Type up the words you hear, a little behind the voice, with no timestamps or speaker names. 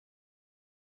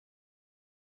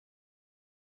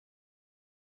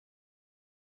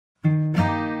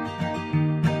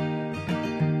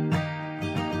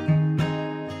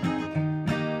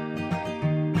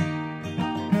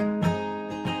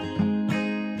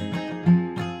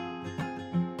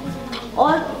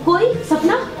और कोई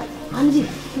सपना? हाँ जी,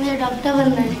 मुझे डॉक्टर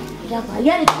बनना है।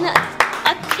 यार इतना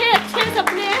अच्छे अच्छे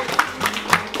सपने हैं।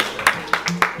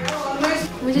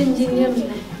 मुझे इंजीनियर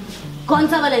बनना है। कौन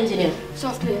सा वाला इंजीनियर?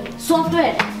 सॉफ्टवेयर।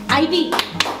 Software, IT.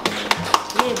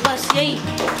 ये बस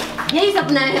यही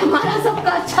सपना है हमारा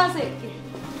सबका, अच्छा से।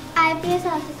 IPS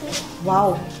officer. Wow,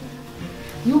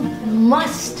 you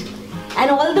must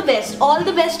and all the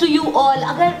best to you all.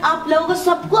 अगर आप लोगों को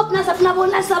सबको अपना सपना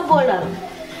बोलना है, सब बोल डालो,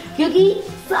 क्योंकि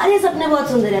सारे सपने बहुत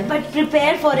सुंदर है, but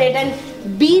prepare for it and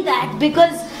B that,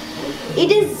 because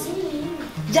it is,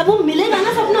 जब वो मिलेगा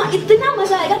ना सपना, इतना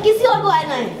मजा आएगा, किसी और को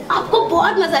आना है, आपको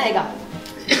बहुत मजा आएगा।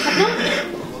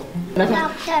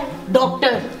 डॉक्टर।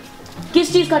 डॉक्टर, किस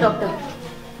चीज का डॉक्टर?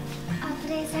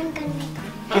 ऑपरेशन करने का।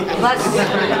 बस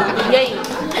यही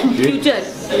फ्यूचर।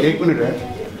 एक मिनट है,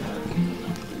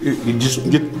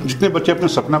 जितने बच्चे अपना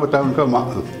सपना बताए उनका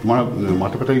तुम्हारा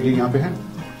माता पिता जी यहाँ पे हैं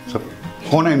सब?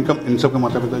 कौन है इनका, इन सब का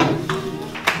माता पिता जी?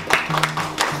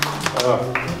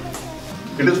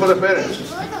 It is for the parents.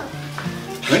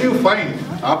 When you find,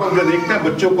 आप अगर देखते हैं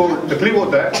बच्चों को तकलीफ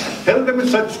होता है, help them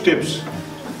with such tips.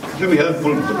 It will be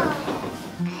helpful to them.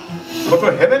 But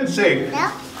for heaven's sake,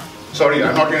 sorry,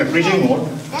 I'm not in a preaching mode,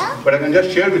 but I can just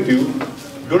share with you,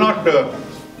 do not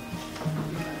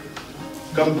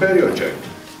compare your child.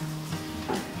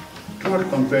 Do not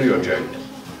compare your child.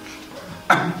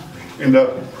 In the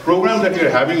program that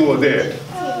you're having over there,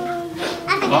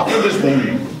 after this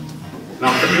movie, and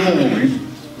after few more movies,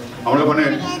 আমরা ওখানে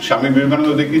স্বামী বিবেকানন্দ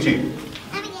দেখিয়েছি,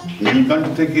 নীলকণ্ঠ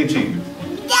দেখিয়েছি,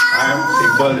 I am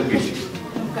Iqbal দেখিয়েছি,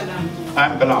 I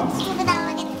am কালাম।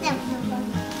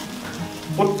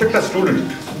 প্রত্যেকটা student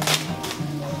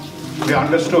দে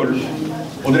understood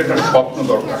ওদের একটা স্বপ্ন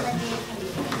দরকার।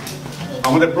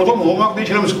 আমাদের প্রথম হোমওয়ার্ক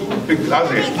দিয়েছিলাম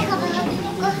ক্লাসে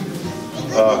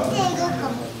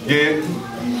যে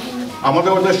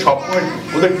আমাদের ওদের স্বপ্ন,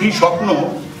 ওদের কি স্বপ্ন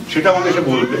সেটা আমাদের এসে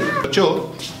বলতে। बच्चों,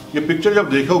 ये पिक्चर जब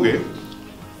देखोगे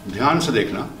ध्यान से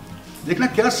देखना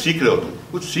क्या सीख रहे हो तुम,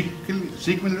 कुछ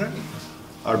सीख मिल रहा है।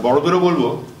 और बड़ोदेরও বলবো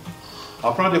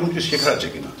আপনারা দেখুন কি শেখার আছে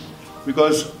কিনা,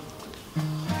 বিকজ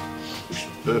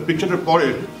পিকচারের পরে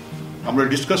আমরা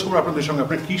ডিসকাস করব আপনাদের সঙ্গে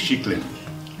আপনারা কি শিখলেন।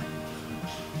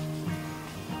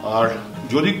 আর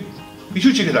যদি কিছু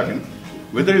শিখে থাকেন,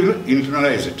 whether you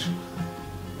internalize it,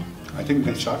 I think we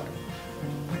can start.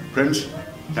 Friends,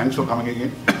 thanks for coming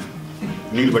again.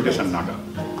 नील बटे सन्नाटा।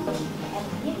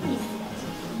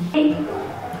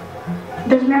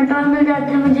 10 मिनट और मिल जाते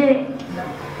मुझे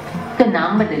तो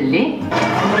नाम बदल ले।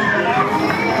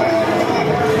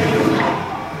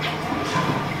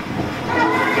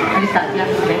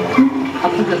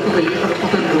 अब तो तो गई है, सबको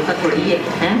कोई भरोसा थोड़ी है,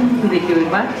 हैं? तू देखियो एक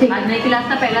बार, आज नई क्लास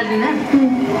का पहला दिन है।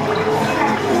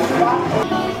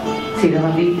 सीधा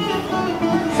भाभी,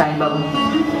 साईं बाबू,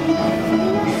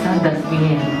 10वीं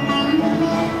है,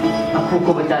 अपू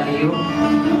को बचा लियो।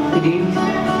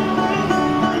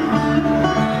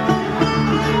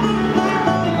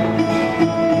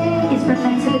 इस पर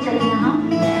लाइन से तो चले यहाँ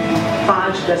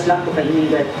 5-10 लाख तो कहीं नहीं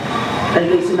गए। कल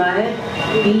भी सुना है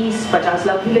 20-50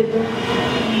 लाख भी लेते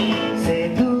से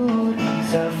दूर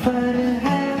सफर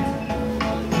है,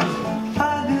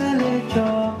 अगले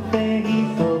चौक पे ही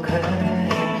तो घर है,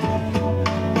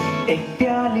 एक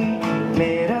प्याली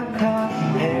में रखा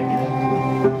है।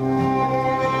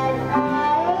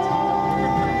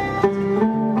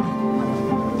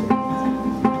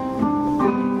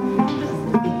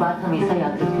 एक बात हमेशा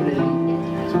याद रखते रहिए,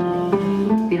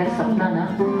 तेरा सपना ना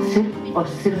सिर्फ और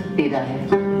सिर्फ तेरा है।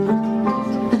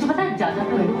 तुझे पता है,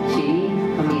 ज्यादातर बच्चे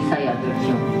हमेशा याद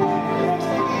रखियो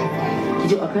कि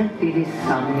जो अगर तेरे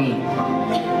सामने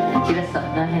तेरा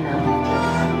सपना है ना,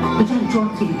 तो चाहे जो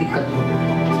सी भी दिक्कत हो,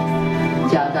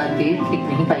 ज्यादा देर टिक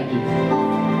नहीं पाएगी।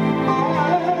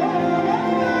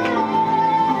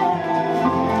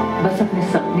 बस अपने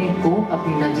सपने को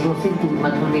अपनी नजरों से दूर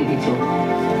मत होने दीजिए।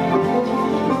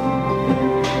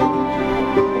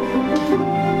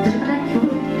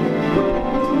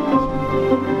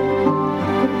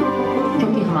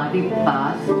 हमारे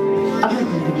पास अगर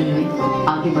जिंदगी में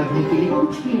आगे बढ़ने के लिए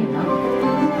कुछ भी है ना,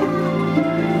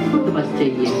 तो बस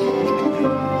चाहिए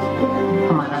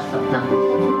हमारा सपना।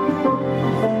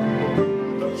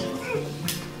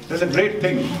 That's a great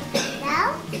thing.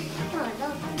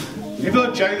 Give your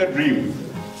child a dream.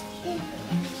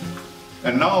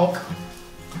 And now,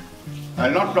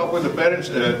 I'll not talk with the parents,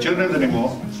 children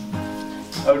anymore.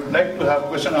 I would like to have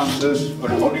question answers.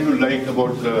 What do you like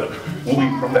about the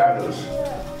movie from the adults?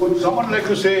 Would someone like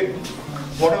to say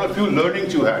what are the few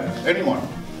learnings you had? Anyone?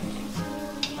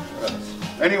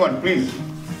 Anyone, please.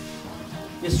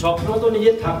 ये স্বপ্ন তো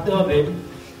নিজে থাকতে হবে,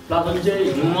 plus হচ্ছে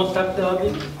হিম্মত থাকতে হবে,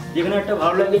 যেখানে একটা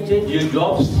ভালো লেগেছে যে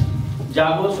জবস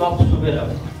জাগো সব শুভে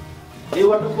রাখো, এই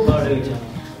ওয়ার্ডটা খুব ভালো লেগেছে আমার।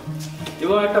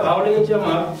 এবং একটা ভালো লেগেছে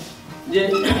আমার যে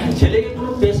ছেলেকে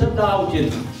কোনো প্রেশার দেওয়া উচিত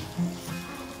না।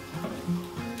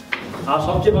 আর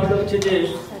সবচেয়ে ভালো লেগেছে যে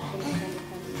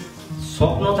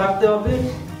স্বপ্ন থাকতে হবে,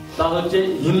 তার হচ্ছে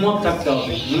হিম্মত থাকতে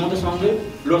হবে, হিম্মতের সঙ্গে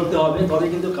লড়তে হবে, তবে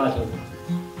কিন্তু কাজ হবে।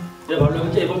 এটা ভালো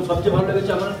লেগেছে। এবং সবচেয়ে ভালো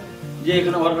লেগেছে আমার যে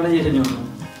এখানে অর্গানাইজেশন জন্য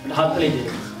হাত তালি।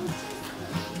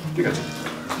 ঠিক আছে।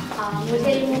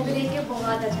 मुझे ये मूवी देख के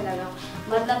बहुत अच्छा लगा।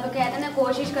 मतलब तो कहते हैं ना,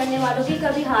 कोशिश करने वालों की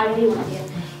कभी हार नहीं होती है।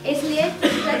 इसलिए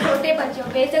छोटे बच्चों,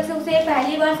 बेशक से उसे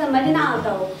पहली बार समझ ना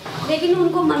आता हो, लेकिन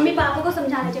उनको मम्मी पापा को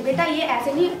समझाना चाहिए, बेटा ये ऐसे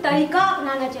नहीं, तरीका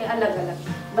अपनाना चाहिए अलग अलग।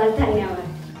 बस धन्यवाद।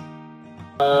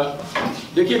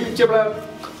 देखिए पिक्चर बड़ा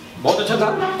बहुत अच्छा था।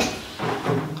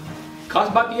 खास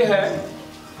बात यह है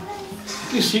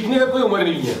कि सीखने का कोई उम्र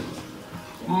नहीं है।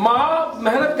 माँ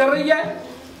मेहनत कर रही है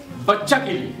बच्चा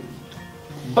के लिए,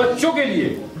 बच्चों के लिए।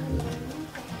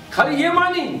 खाली ये माँ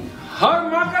नहीं, हर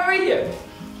माँ कर रही है।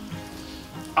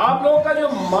 आप लोगों का जो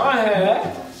माँ है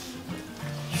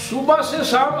सुबह से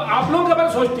शाम आप लोगों के बारे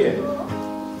में सोचते हैं,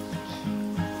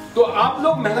 तो आप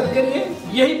लोग मेहनत करिए,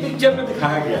 यही पिक्चर में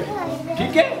दिखाया गया है।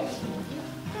 ठीक है,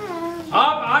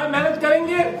 आप आज मेहनत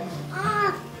करेंगे,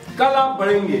 कल आप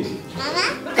बढ़ेंगे,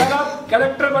 कल आप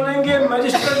कलेक्टर बनेंगे,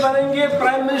 मजिस्ट्रेट बनेंगे,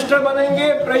 प्राइम मिनिस्टर बनेंगे,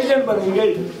 प्रेसिडेंट बनेंगे,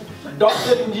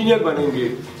 डॉक्टर, इंजीनियर बनेंगे।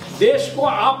 देश को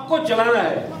आपको चलाना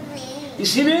है,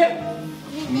 इसीलिए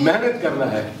मेहनत करना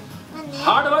है।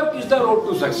 Hard work is the road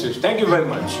to success. Thank you very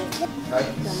much.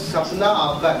 सपना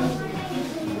आपका है,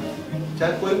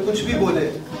 चाहे कोई कुछ भी बोले,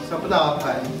 सपना आपका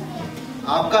है।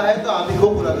 आपका है तो आप ही को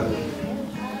पूरा करो।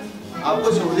 आपको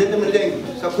सहूलियतें मिल जाएंगी,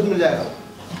 सब कुछ मिल जाएगा,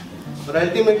 और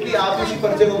अल्टीमेटली आप उसी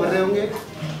पर्चे को भर रहे होंगे,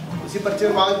 उसी पर्चे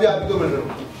में मार्क्स भी आप ही को मिल रहे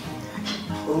होंगे,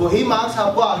 और वही मार्क्स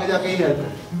आपको आगे जाके ही हेल्प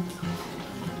करें।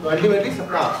 तो अल्टीमेटली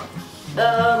सपना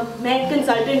मैं एक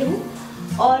कंसल्टेंट हूँ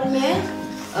और मैं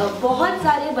बहुत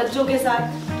सारे बच्चों के साथ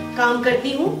काम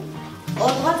करती हूँ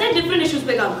और बहुत सारे डिफरेंट इश्यूज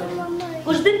पे काम करती हूँ।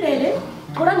 कुछ दिन पहले,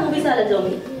 थोड़ा मूवी से अलग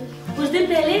जाऊंगी, कुछ दिन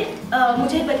पहले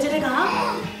मुझे एक बच्चे ने कहा,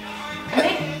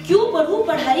 मैं क्यों पढ़ूं,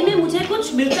 पढ़ाई में मुझे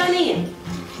कुछ मिलता नहीं है।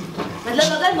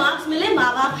 मतलब अगर मार्क्स मिले,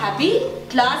 माँ बाप हैप्पी,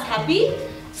 क्लास हैप्पी,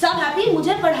 सब हैप्पी,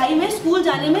 मुझे पढ़ाई में, स्कूल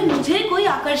जाने में मुझे कोई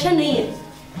आकर्षण नहीं है।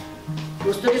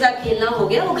 दोस्तों के साथ खेलना हो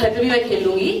गया, वो घर पे भी मैं खेल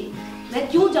लूंगी, मैं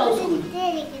क्यों जाऊं स्कूल।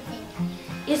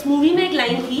 इस मूवी में एक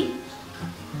लाइन थी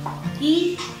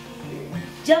कि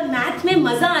जब मैथ में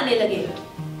मजा आने लगे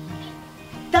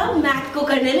तब मैथ को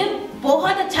करने में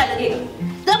बहुत अच्छा लगेगा,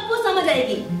 तब वो समझ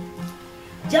आएगी।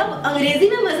 जब अंग्रेजी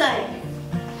में मजा आए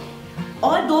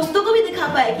और दोस्तों को भी दिखा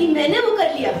पाए कि मैंने वो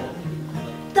कर लिया,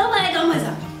 तब आएगा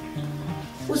मजा।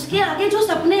 उसके आगे जो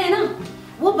सपने हैं ना,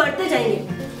 वो बढ़ते जाएंगे।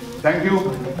 Thank you.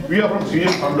 We are from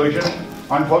CM Foundation.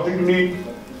 Unfortunately,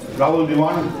 Rahul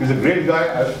Diwan is a great guy.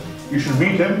 You should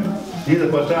meet him. He is a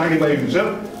personality by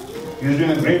himself. He is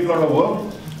doing a great lot of work.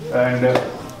 And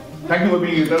thank you for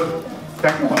being here.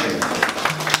 Thank you.